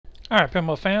Alright,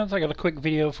 Pinball fans, I got a quick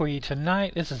video for you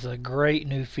tonight. This is a great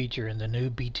new feature in the new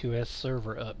B2S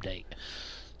server update.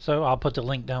 So I'll put the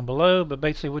link down below, but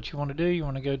basically what you want to do, you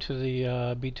want to go to the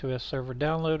B2S server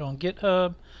download on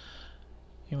GitHub.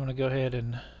 You want to go ahead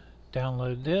and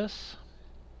download this.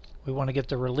 We want to get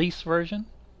the release version.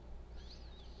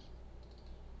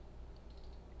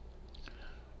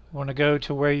 You want to go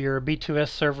to where your B2S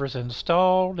server is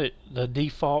installed. The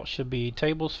default should be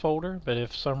tables folder, but if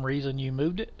for some reason you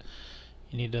moved it,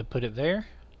 you need to put it there.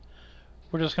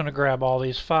 We're just going to grab all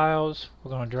these files.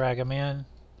 We're going to drag them in.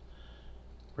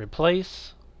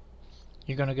 Replace.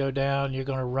 You're going to go down. You're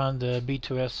going to run the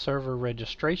B2S server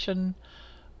registration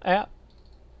app.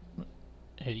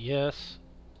 Hit yes.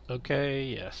 Okay,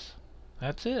 yes.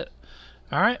 That's it.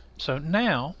 Alright, so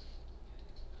now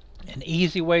an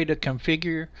easy way to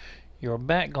configure your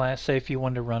back glass. Say if you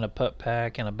want to run a putt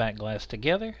pack and a back glass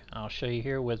together, I'll show you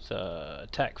here with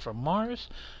Attack from Mars.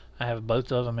 I have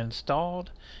both of them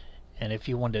installed, and if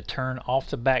you want to turn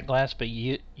off the back glass but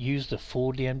use the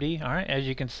full DMD, alright, as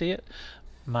you can see it,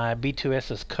 my B2S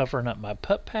is covering up my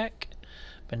putt pack,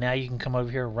 but now you can come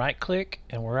over here, right click,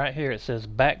 and right here it says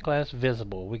back glass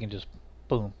visible. We can just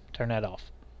boom, turn that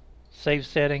off. Save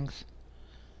settings,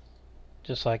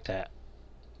 just like that.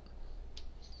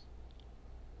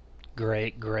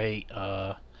 Great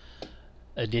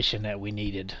addition that we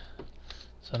needed.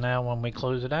 So now when we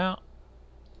close it out,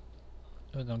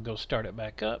 we're going to go start it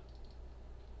back up.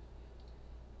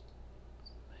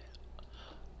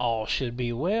 All should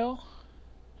be well.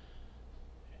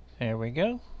 There we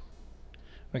go.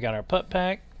 We got our putt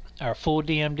pack, our full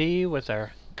DMD with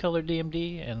our color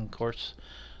DMD, and of course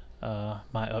my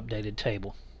updated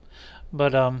table.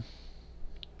 But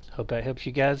hope that helps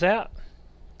you guys out.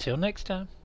 Till next time.